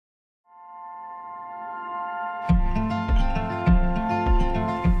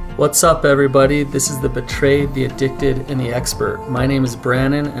What's up, everybody? This is the Betrayed, the Addicted, and the Expert. My name is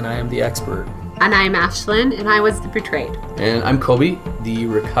Brannon, and I am the expert. And I'm Ashlyn, and I was the betrayed. And I'm Kobe, the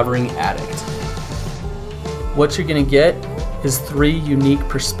recovering addict. What you're going to get is 3 unique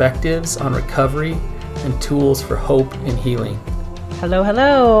perspectives on recovery and tools for hope and healing. Hello,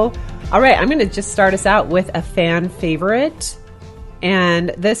 hello. All right, I'm going to just start us out with a fan favorite. And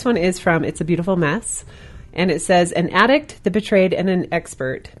this one is from It's a Beautiful Mess. And it says, an addict, the betrayed, and an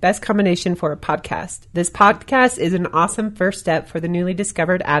expert. Best combination for a podcast. This podcast is an awesome first step for the newly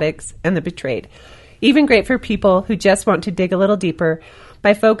discovered addicts and the betrayed. Even great for people who just want to dig a little deeper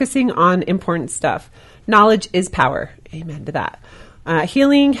by focusing on important stuff. Knowledge is power. Amen to that.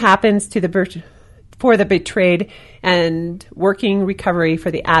 Healing happens for the betrayed and working recovery for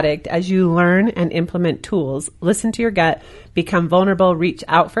the addict as you learn and implement tools. Listen to your gut, become vulnerable, reach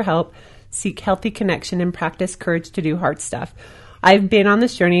out for help, seek healthy connection, and practice courage to do hard stuff. I've been on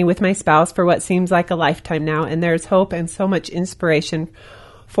this journey with my spouse for what seems like a lifetime now, and there's hope and so much inspiration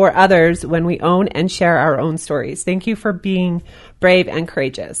for others when we own and share our own stories. Thank you for being brave and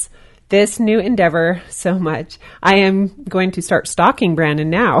courageous. This new endeavor so much. I am going to start stalking Brannon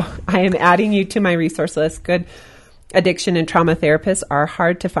now. I am adding you to my resource list. Good addiction and trauma therapists are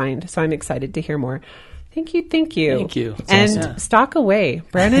hard to find, so I'm excited to hear more. Thank you. Thank you. That's awesome. Stalk away.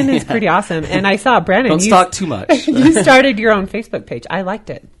 Brannon is pretty awesome. And I saw Brannon. Don't stalk too much. You started your own Facebook page. I liked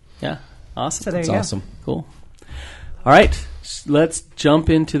it. Yeah. Awesome. So there That's you go. Awesome. Cool. All right. Let's jump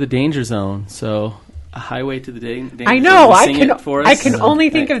into the danger zone. So, a highway to the danger zone. I know. Sing it for us. I can only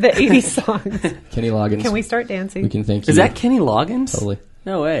think of the 80s songs. Kenny Loggins. Can we start dancing? We can thank you. Is that Kenny Loggins? Totally.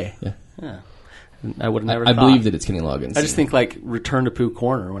 No way. Yeah. I would have never I thought. believe that it's Kenny Loggins. I just think like Return to Pooh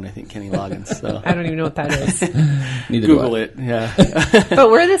Corner when I think Kenny Loggins. So. I don't even know what that is. Neither Google do I. it. Yeah.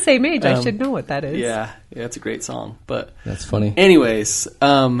 But we're the same age. I should know what that is. Yeah, it's a great song. But That's funny. anyways,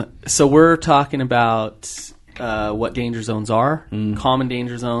 so we're talking about what danger zones are, common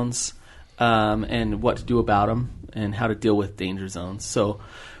danger zones, and what to do about them, and how to deal with danger zones. So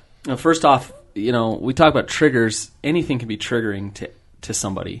first off, we talk about triggers. Anything can be triggering to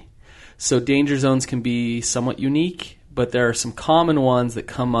somebody. So danger zones can be somewhat unique, but there are some common ones that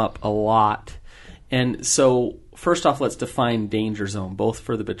come up a lot. And so first off, let's define danger zone, both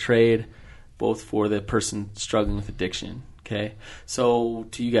for the betrayed, both for the person struggling with addiction. Okay? So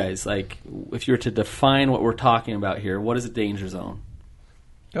to you guys, like if you were to define what we're talking about here, what is a danger zone?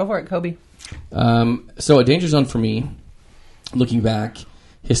 Go for it, Kobe. So a danger zone for me, looking back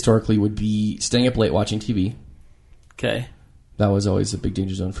historically, would be staying up late watching TV. Okay. That was always a big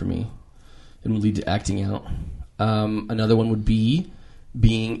danger zone for me. It would lead to acting out. Another one would be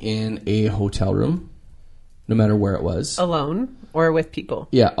being in a hotel room, no matter where it was. Alone or with people?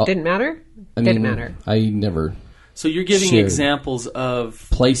 Yeah. Didn't matter? Didn't matter. I never So you're giving shared examples of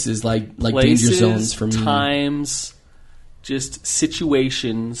places like places, danger zones for me. times, just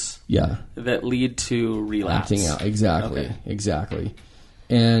situations Yeah. that lead to relapse. Acting out. Exactly. Okay. Exactly.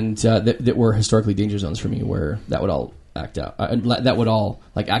 And that were historically danger zones for me where that would all act out. That would all,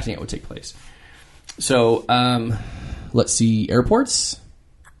 like acting out would take place. So, let's see, airports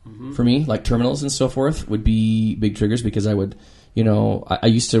for me, like terminals and so forth, would be big triggers because I would, I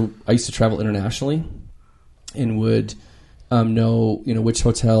used to travel internationally and would know, which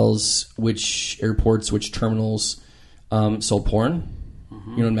hotels, which airports, which terminals sold porn,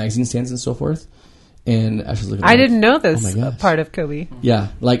 in magazine stands and so forth. And I was looking. I didn't know this oh my gosh. part of Kobe. Yeah,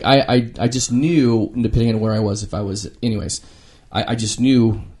 like I just knew, depending on where I was, I just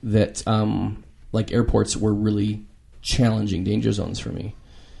knew that like airports were really challenging danger zones for me.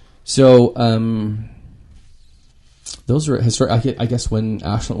 So those were historic. I guess when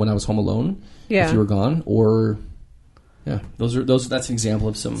I was home alone, if you were gone, or those. That's an example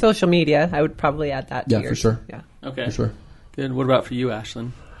of some Social media, I would probably add that to Yeah, yours. for sure. Yeah. Okay. for sure. Good. What about for you,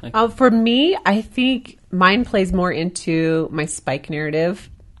 Ashlyn? For me, I think mine plays more into my spike narrative,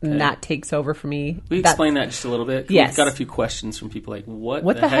 and that takes over for me. Will you explain that just a little bit? Yes. We've got a few questions from people like, what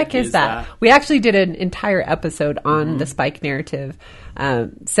the heck is that? We actually did an entire episode on the spike narrative.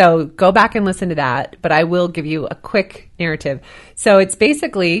 So go back and listen to that, but I will give you a quick narrative. So it's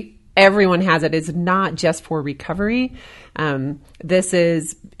basically everyone has it. It's not just for recovery.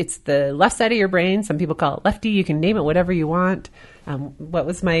 It's the left side of your brain. Some people call it lefty. You can name it whatever you want. What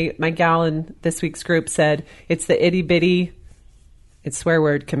was my gal in this week's group said? It's the itty bitty. It's swear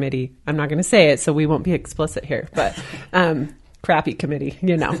word committee. I'm not going to say it, so we won't be explicit here, but crappy committee,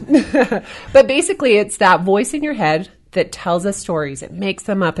 But basically, it's that voice in your head that tells us stories. It makes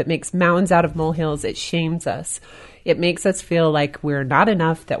them up. It makes mountains out of molehills. It shames us. It makes us feel like we're not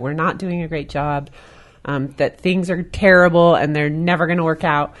enough, that we're not doing a great job. that things are terrible and they're never going to work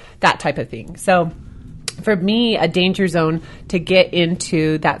out, that type of thing. So for me, a danger zone to get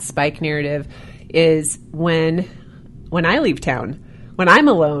into that Spike narrative is when I leave town, when I'm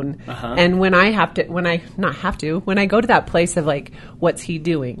alone, and when I go to that place of like, what's he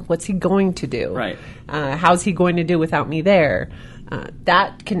doing? What's he going to do? Right. How's he going to do without me there?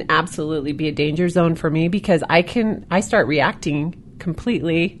 That can absolutely be a danger zone for me, because I start reacting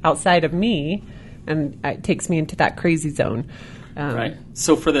completely outside of me, and it takes me into that crazy zone. Right.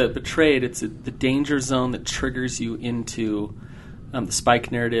 So for the betrayed, it's the danger zone that triggers you into the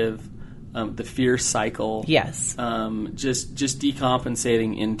Spike narrative, the fear cycle. Yes. Just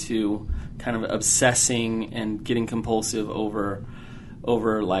decompensating into kind of obsessing and getting compulsive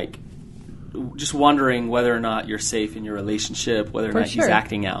over like just wondering whether or not you're safe in your relationship, whether or not he's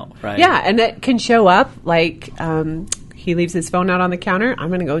acting out. Right. Yeah, and it can show up like he leaves his phone out on the counter. I'm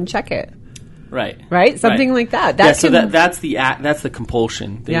going to go and check it. Right. Something like that. So that's the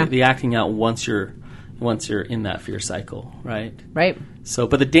compulsion. The acting out once you're in that fear cycle. Right. So,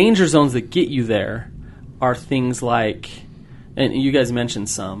 but the danger zones that get you there are things like, and you guys mentioned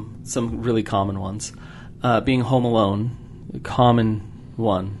some really common ones. Being home alone, a common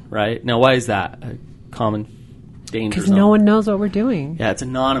one. Right. Now, why is that a common danger zone? Because no one knows what we're doing. Yeah, it's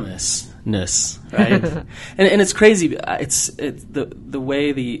anonymousness, right? and it's crazy. It's the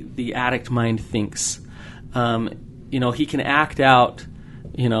way the addict mind thinks. He can act out,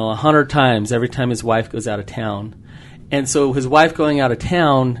 100 times every time his wife goes out of town, and so his wife going out of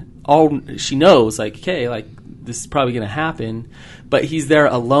town, all she knows, like, okay, like this is probably going to happen, but he's there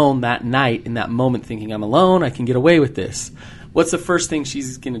alone that night in that moment, thinking, I'm alone, I can get away with this. What's the first thing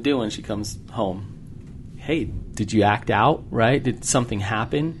she's going to do when she comes home? Hey, did you act out? Right? Did something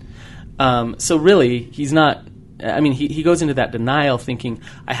happen? So really, he's not. I mean, he goes into that denial, thinking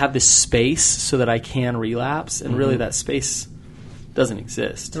I have this space so that I can relapse, and really that space doesn't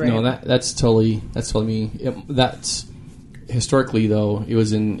exist. Right. No, that's totally me. That's historically though. It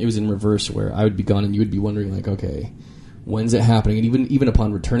was in reverse, where I would be gone and you would be wondering like, okay, when's it happening? And even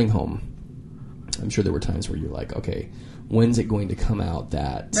upon returning home, I'm sure there were times where you're like, okay, when's it going to come out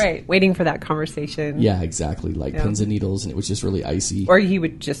that... Right, waiting for that conversation. Yeah, exactly, like pins and needles, and it was just really icy. Or he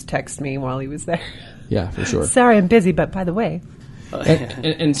would just text me while he was there. Yeah, for sure. Sorry, I'm busy, but by the way...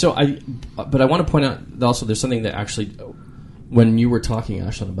 and so I want to point out also there's something that actually, when you were talking,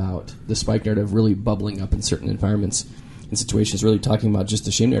 Ashlyn, about the Spike narrative really bubbling up in certain environments and situations, really talking about just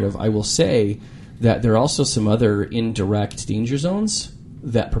the shame narrative, I will say that there are also some other indirect danger zones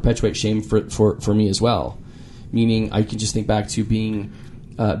that perpetuate shame for me as well. Meaning, I can just think back to being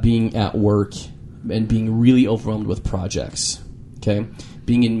at work and being really overwhelmed with projects. Okay,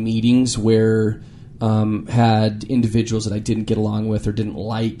 being in meetings where had individuals that I didn't get along with or didn't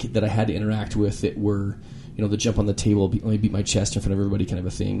like that I had to interact with that were, the jump on the table, let me beat my chest in front of everybody kind of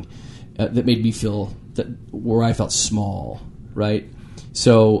a thing, that made me feel where I felt small. Right,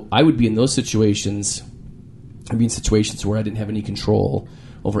 so I would be in those situations. I'd be in situations where I didn't have any control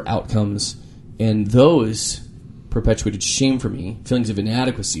over outcomes, and those perpetuated shame for me, feelings of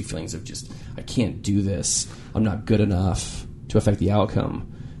inadequacy, feelings of just, I can't do this, I'm not good enough to affect the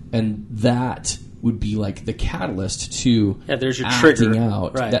outcome. And that would be like the catalyst to there's your acting trigger.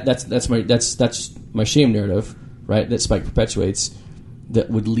 Out. Right. That's my shame narrative, right? That Spike perpetuates, that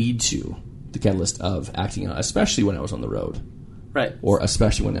would lead to the catalyst of acting out, especially when I was on the road. Right. Or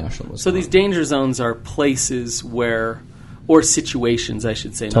especially when Ashlyn was So gone. these danger zones are places where, or situations, I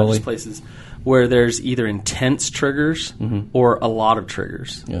should say, not just places, where there's either intense triggers or a lot of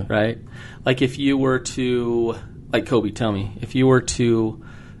triggers, right? Like if you were to, like Kobe, tell me, if you were to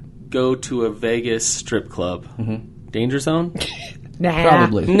go to a Vegas strip club, danger zone? Nah.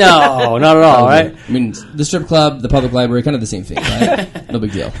 Probably. No, not at all, right? I mean, the strip club, the public library, kind of the same thing, right? No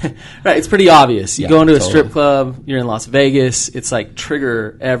big deal. Right, it's pretty obvious. You go into a strip club, you're in Las Vegas, it's like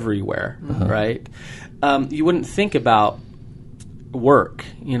trigger everywhere, right? You wouldn't think about work,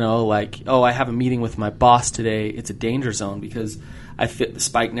 like, oh, I have a meeting with my boss today. It's a danger zone because the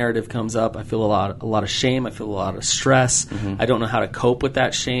Spike narrative comes up. I feel a lot of shame. I feel a lot of stress. I don't know how to cope with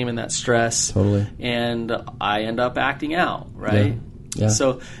that shame and that stress. Totally. And I end up acting out, right? Yeah.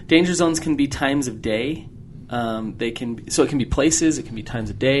 So danger zones can be times of day. It can be places. It can be times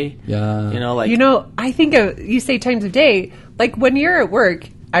of day. Yeah. I think you say times of day. Like when you're at work,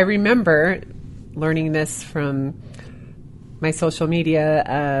 I remember learning this from my social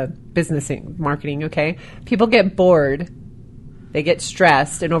media business marketing, okay? People get bored. They get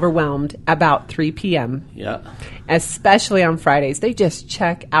stressed and overwhelmed about 3 p.m. Yeah. Especially on Fridays. They just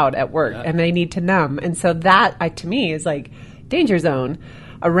check out at work and they need to numb. And so that, to me, is like danger zone.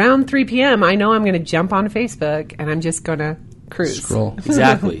 around 3 p.m., I know I'm going to jump on Facebook and I'm just going to cruise. Scroll.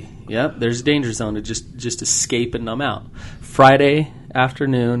 Exactly. Yep. There's a danger zone to just escape and numb out. Friday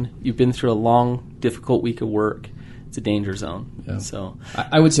afternoon, you've been through a long, difficult week of work. It's a danger zone. Yeah. So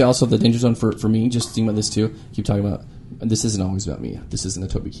I would say also the danger zone for me, just thinking about this too, keep talking about, and this isn't always about me. This isn't a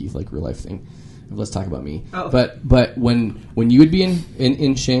Toby Keith, like, real life thing. Let's talk about me. Oh. But when you would be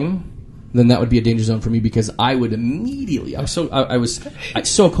in shame, then that would be a danger zone for me, because I would immediately, I was so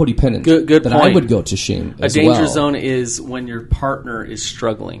codependent Good that point. I would go to shame a as danger well. zone is when your partner is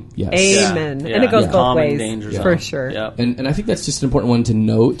struggling. Yes. Amen. Yeah. And it goes Yeah. both Common ways, danger for zone. sure. Yep. And I think that's just an important one to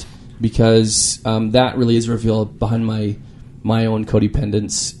note, because that really is revealed behind my own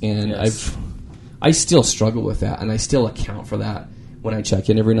codependence, and Yes. I still struggle with that, and I still account for that when I check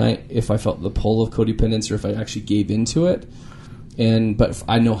in every night, if I felt the pull of codependence or if I actually gave into it. But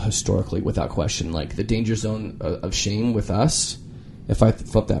I know historically, without question, like the danger zone of shame with us, if I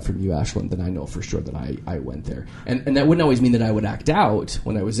felt that from you, Ashlyn, then I know for sure that I went there. And that wouldn't always mean that I would act out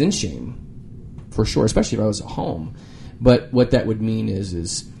when I was in shame, for sure, especially if I was at home. But what that would mean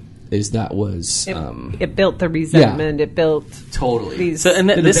is that was... It built the resentment. Yeah. It built Totally. these... So, and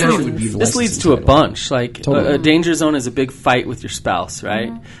The this boundary leads, would be this licensing leads to a title. bunch. Like Totally. a danger zone is a big fight with your spouse,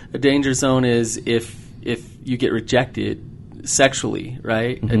 right? A danger zone is if you get rejected sexually,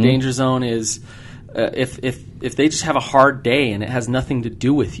 right? A danger zone is if they just have a hard day and it has nothing to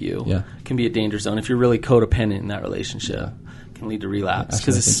do with you. Yeah. Can be a danger zone if you're really codependent in that relationship. Can lead to relapse Actually,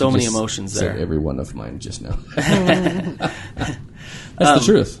 because I there's think so you many just emotions said there. every one of mine just now. That's the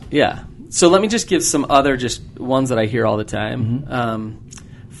truth. Yeah. So let me just give some other just ones that I hear all the time.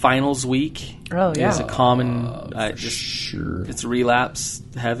 Finals week Oh, yeah. is a common. Sure. It's relapse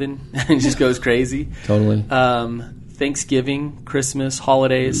heaven. It just goes crazy. Totally. Thanksgiving, Christmas,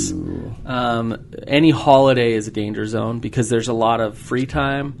 holidays. Any holiday is a danger zone because there's a lot of free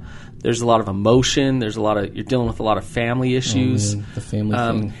time. There's a lot of emotion. You're dealing with a lot of family issues. man, the family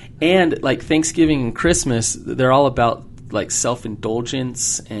thing. And like Thanksgiving and Christmas, they're all about like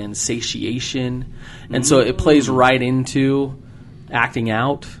self-indulgence and satiation. And so it plays right into acting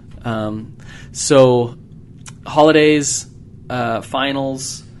out. So holidays,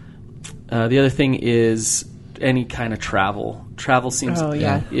 finals. The other thing is any kind of travel. Travel seems, Oh,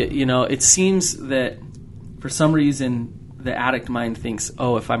 yeah. it seems that for some reason the addict mind thinks,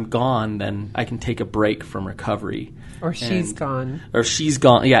 oh, if I'm gone, then I can take a break from recovery. Or she's gone. Or she's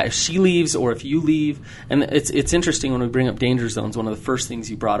gone. Yeah, if she leaves or if you leave. And it's interesting when we bring up danger zones, one of the first things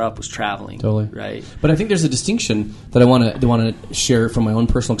you brought up was traveling. Totally. Right. But I think there's a distinction that I want to share from my own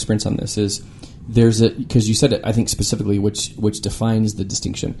personal experience on this is because you said it, I think specifically, which defines the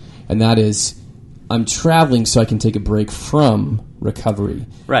distinction, and that is I'm traveling so I can take a break from recovery.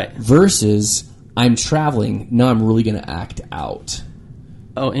 Right. Versus I'm traveling, now I'm really going to act out.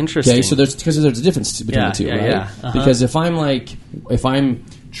 Oh, interesting. Okay, so there's a difference between the two, right? Yeah. Uh-huh. Because if I'm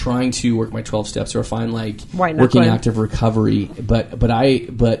trying to work my 12 steps, or if I'm like White working knuckling. active recovery, but I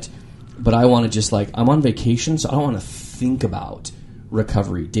want to just like I'm on vacation, so I don't want to think about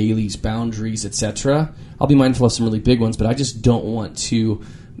recovery, dailies, boundaries, etc. I'll be mindful of some really big ones, but I just don't want to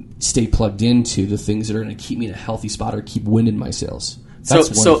stay plugged into the things that are going to keep me in a healthy spot or keep wind in my sails. That's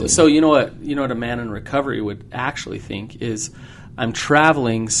one thing. So you know what a man in recovery would actually think is, I'm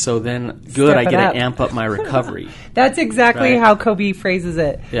traveling, so then Step I it get up. to amp up my recovery. That's exactly Right. how Kobe phrases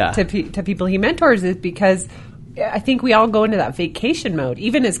it Yeah. to people he mentors, is because I think we all go into that vacation mode.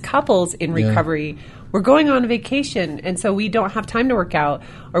 Even as couples in recovery, we're going on vacation, and so we don't have time to work out,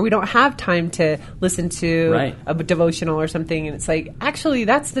 or we don't have time to listen to Right. a devotional or something. And it's like, actually,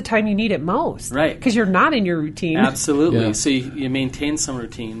 that's the time you need it most. Right. Because you're not in your routine. Absolutely. Yeah. So you maintain some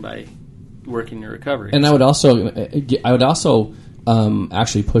routine by working your recovery. And I would also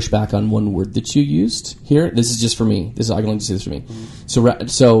actually push back on one word that you used here. This is just for me. I can only say this for me.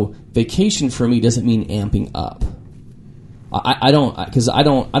 So vacation for me doesn't mean amping up. I don't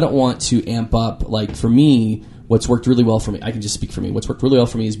want to amp up. Like for me, what's worked really well for me, I can just speak for me. What's worked really well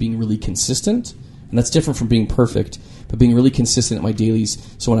for me is being really consistent, and that's different from being perfect, but being really consistent at my dailies.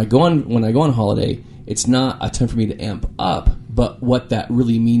 So when I go on holiday, it's not a time for me to amp up, but what that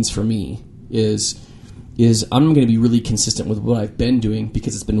really means for me is I'm going to be really consistent with what I've been doing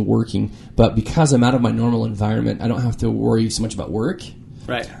because it's been working. But because I'm out of my normal environment, I don't have to worry so much about work.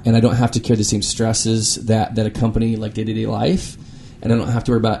 right. And I don't have to carry the same stresses that accompany like day-to-day life. And I don't have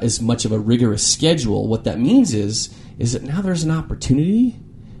to worry about as much of a rigorous schedule. What that means is that now there's an opportunity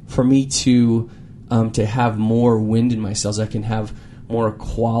for me to have more wind in my sails. I can have more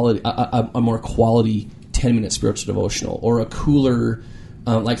quality, a more quality 10-minute spiritual devotional, or a cooler,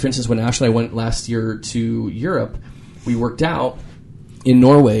 like for instance, when Ash and I went last year to Europe, we worked out, in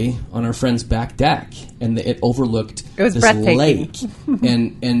Norway on our friend's back deck, and it overlooked It was this breathtaking. lake.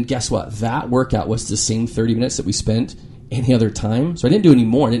 and guess what? That workout was the same 30 minutes that we spent any other time. So I didn't do any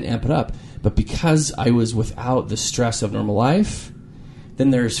more. I didn't amp it up. But because I was without the stress of normal life, then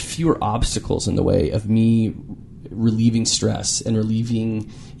there's fewer obstacles in the way of me relieving stress and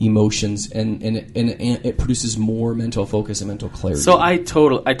relieving emotions, and it produces more mental focus and mental clarity. So I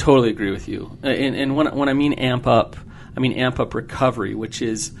totally agree with you. And when I mean amp up recovery, which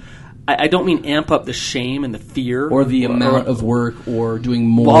is, I don't mean amp up the shame and the fear or the amount of work or doing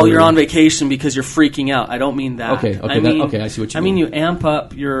more while you're on vacation because you're freaking out. I don't mean that. Okay, I see what you mean. I mean you amp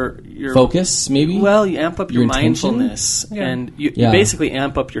up your focus, maybe. Well, you amp up your intention? mindfulness, Yeah. and you basically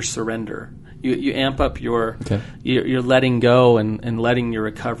amp up your surrender. You amp up your letting go and letting your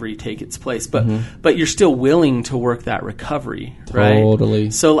recovery take its place, but you're still willing to work that recovery, right?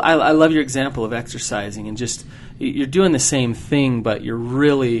 Totally. So I love your example of exercising and just you're doing the same thing, but you're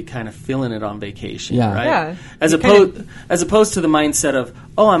really kind of feeling it on vacation, Yeah. right? Yeah. As opposed to the mindset of,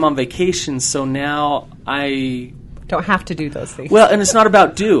 oh, I'm on vacation, so now I Don't have to do those things. well, and it's not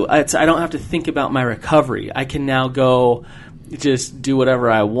about I don't have to think about my recovery. I can now go just do whatever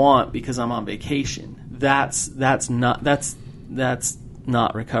I want because I'm on vacation. That's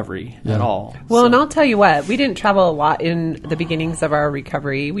not recovery at all. Well, So- and I'll tell you what, we didn't travel a lot in the beginnings of our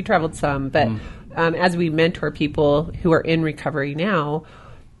recovery. We traveled some, but as we mentor people who are in recovery now,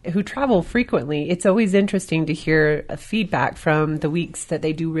 who travel frequently, it's always interesting to hear feedback from the weeks that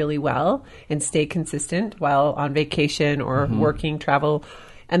they do really well and stay consistent while on vacation or working, travel,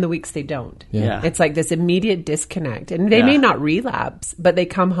 and the weeks they don't. Yeah. It's like this immediate disconnect. And they may not relapse, but they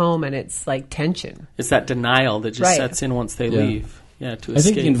come home and it's like tension. it's that denial that just Right. sets in once they leave. Yeah, to I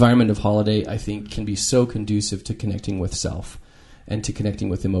escape. think the environment of holiday, can be so conducive to connecting with self and to connecting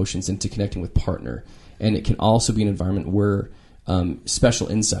with emotions and to connecting with partner. And it can also be an environment where special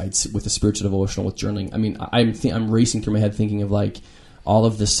insights with the spiritual devotional, with journaling. I mean, I'm racing through my head thinking of like all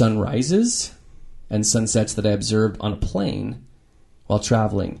of the sunrises and sunsets that I observed on a plane while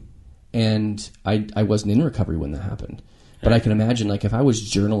traveling. And I wasn't in recovery when that happened. But I can imagine, like, if I was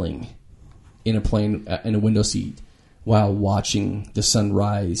journaling in a plane, in a window seat, while watching the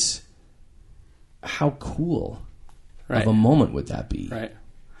sunrise, how cool Right. of a moment would that be? Right.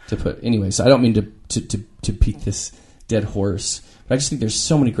 To put anyway. So I don't mean to beat this dead horse, but I just think there's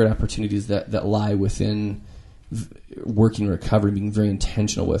so many great opportunities that lie within working recovery, being very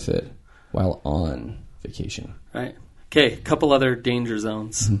intentional with it while on vacation. Right. Okay, a couple other danger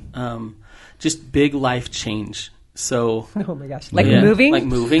zones. Just big life change. So Oh my gosh. Like yeah, moving? like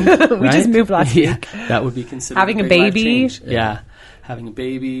moving. We right? just moved last Yeah, week. that would be considered Having a big life baby. change. Yeah, having a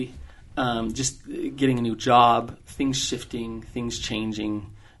baby, just getting a new job, things shifting, things changing.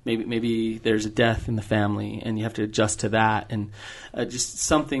 Maybe there's a death in the family, and you have to adjust to that, and just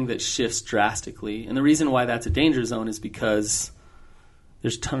something that shifts drastically. And the reason why that's a danger zone is because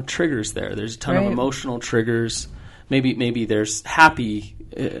there's a ton of triggers there. There's a ton of Right. emotional triggers. Maybe there's happy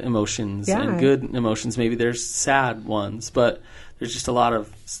emotions Yeah. and good emotions. Maybe there's sad ones, but there's just a lot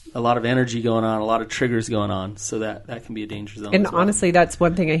of energy going on, a lot of triggers going on. So that can be a danger zone. And as well. honestly, that's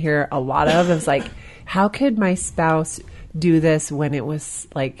one thing I hear a lot of is like, how could my spouse do this when it was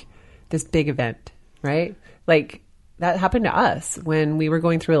like this big event, right? Like that happened to us when we were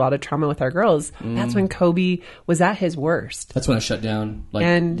going through a lot of trauma with our girls. That's when Kobe was at his worst. That's when I shut down, like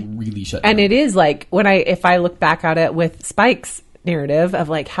And- really shut down. And it is like if I look back at it with Spike's narrative of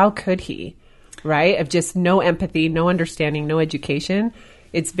like, how could he, right? Of just no empathy, no understanding, no education.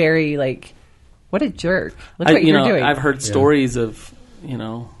 It's very like, what a jerk. Look what you're doing. I've heard stories of,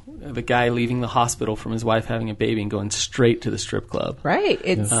 the guy leaving the hospital from his wife having a baby and going straight to the strip club. Right.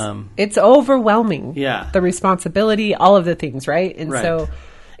 It's overwhelming. Yeah. The responsibility, all of the things, right? And Right. so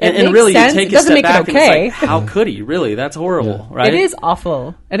And makes really, sense. you take It a doesn't step make back it okay. and it's like, how could he? Really? That's horrible, right? It is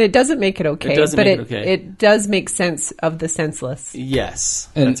awful. And it doesn't make it okay. It doesn't but make it okay. it does make sense of the senseless. Yes.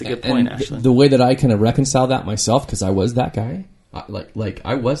 And, That's a good point, and actually. The way that I kind of reconcile that myself, because I was that guy, I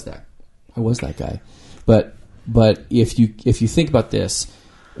was that guy. But if you think about this,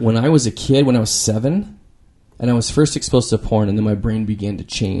 when I was a kid, when I was 7, and I was first exposed to porn, and then my brain began to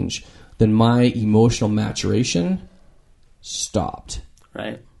change, then my emotional maturation stopped.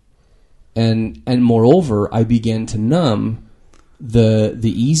 Right. And moreover, I began to numb the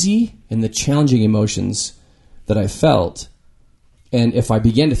easy and the challenging emotions that I felt. And if I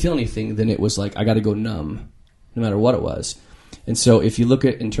began to feel anything, then it was like I got to go numb, no matter what it was. And so, if you look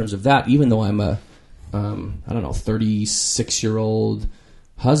at in terms of that, even though I'm a 36-year-old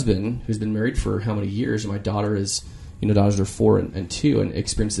husband who's been married for how many years, and my daughter is, daughters are 4 and 2, and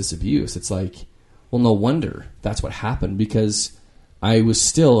experienced this abuse, it's like, well, no wonder that's what happened, because I was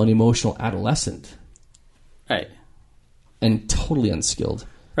still an emotional adolescent Right. and totally unskilled.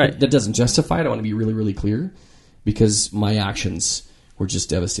 Right. That doesn't justify it. I want to be really, really clear, because my actions were just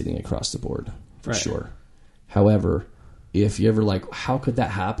devastating across the board, for Right. sure. However, if you ever like, how could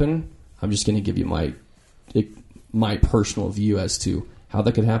that happen? I'm just going to give you my personal view as to how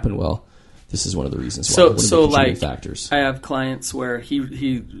that could happen. Well, this is one of the reasons why. One of the contributing factors. I have clients where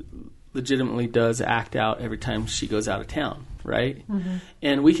he legitimately does act out every time she goes out of town, right? Mm-hmm.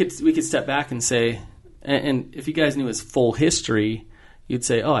 And we could step back and say, and if you guys knew his full history, you'd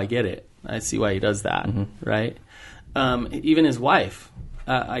say, oh, I get it. I see why he does that, right? Even his wife,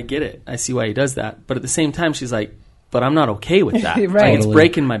 I get it. I see why he does that. But at the same time, she's like, but I'm not okay with that. Right. Like, it's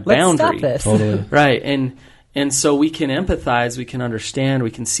breaking my Let's boundary. stop this. Totally. Right. And so we can empathize, we can understand,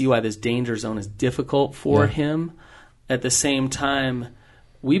 we can see why this danger zone is difficult for him. At the same time,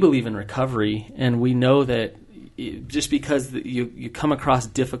 we believe in recovery, and we know that just because you come across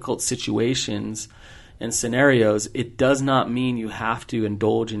difficult situations and scenarios, it does not mean you have to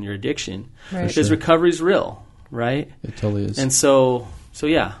indulge in your addiction. Right. Because recovery is real, right? It totally is. And so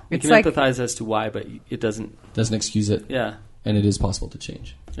yeah, we It's can like- empathize as to why, but it doesn't. Doesn't excuse it. Yeah. And it is possible to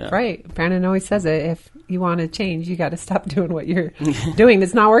change. Yeah. Right. Brandon always says it. If you want to change, you got to stop doing what you're doing.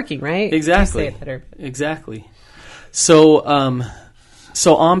 It's not working, right? Exactly. You say it better. Exactly. So,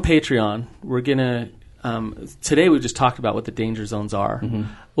 so on Patreon, we're gonna today we just talked about what the danger zones are.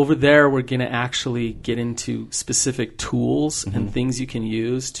 Over there, we're gonna actually get into specific tools and things you can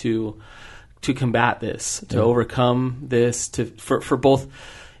use to combat this, to overcome this, for both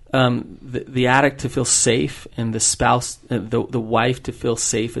the addict to feel safe and the spouse, the wife to feel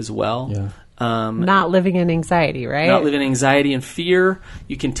safe as well. Yeah. Not living in anxiety, right? Not living in anxiety and fear.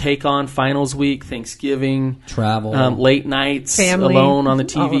 You can take on finals week, Thanksgiving, Travel. late nights, Family, alone on the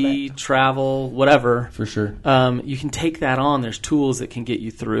all of TV, travel, whatever. For sure. You can take that on. There's tools that can get you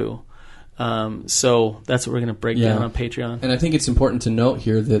through. So that's what we're going to break down on Patreon. And I think it's important to note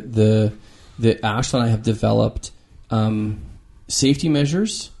here that that Ashley and I have developed safety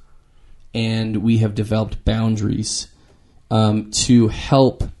measures, and we have developed boundaries to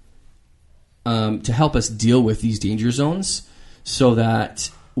help us deal with these danger zones, so that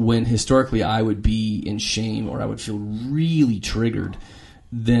when historically I would be in shame or I would feel really triggered,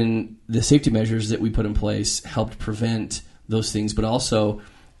 then the safety measures that we put in place helped prevent those things, but also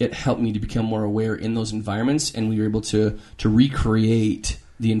it helped me to become more aware in those environments, and we were able to recreate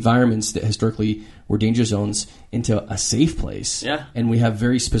the environments that historically were danger zones into a safe place. Yeah. And we have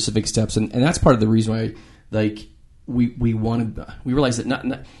very specific steps, and that's part of the reason why, like, we realize that not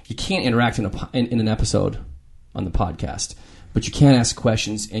you can't interact in an episode on the podcast, but you can ask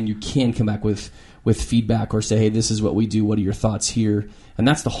questions, and you can come back with feedback or say, hey, this is what we do, what are your thoughts here? And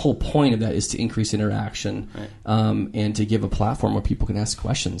that's the whole point of that, is to increase interaction, right. And to give a platform where people can ask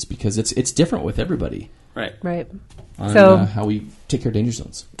questions, because it's different with everybody. Right. Right. On, So how we take care of danger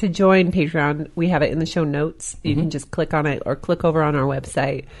zones. to join Patreon, we have it in the show notes. You can just click on it or click over on our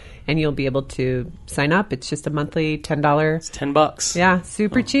website, and you'll be able to sign up. It's just a monthly $10. It's $10. Yeah,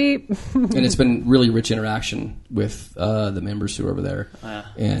 super cheap. And it's been really rich interaction with the members who are over there.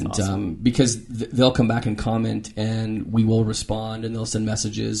 And that's awesome. because they'll come back and comment, and we will respond, and they'll send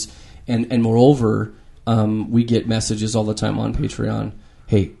messages. And moreover, we get messages all the time on Patreon.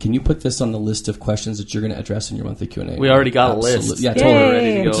 Hey, can you put this on the list of questions that you're going to address in your monthly Q&A? We already got Absolutely. a list. Yeah, Yay. totally.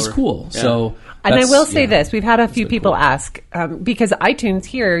 Ready to go Which is over. cool. Yeah. So, And I will say yeah. this. We've had a few been people cool. ask, because iTunes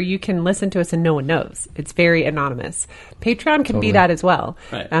here, you can listen to us and no one knows. It's very anonymous. Patreon can be that as well.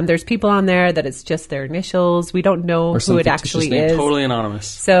 Right. There's people on there that it's just their initials. We don't know Or some who it fictitious actually name. is. Totally anonymous.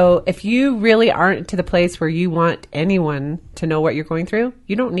 So if you really aren't to the place where you want anyone to know what you're going through,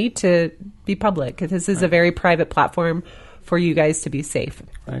 you don't need to be public, because this is a very private platform for you guys to be safe.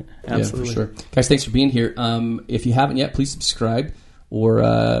 Right. Absolutely. Yeah, for sure. Guys, thanks for being here. If you haven't yet, please subscribe, or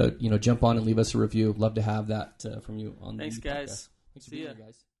jump on and leave us a review. Love to have that from you on Thanks, the guys. podcast. Thanks for See being ya. here,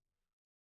 guys.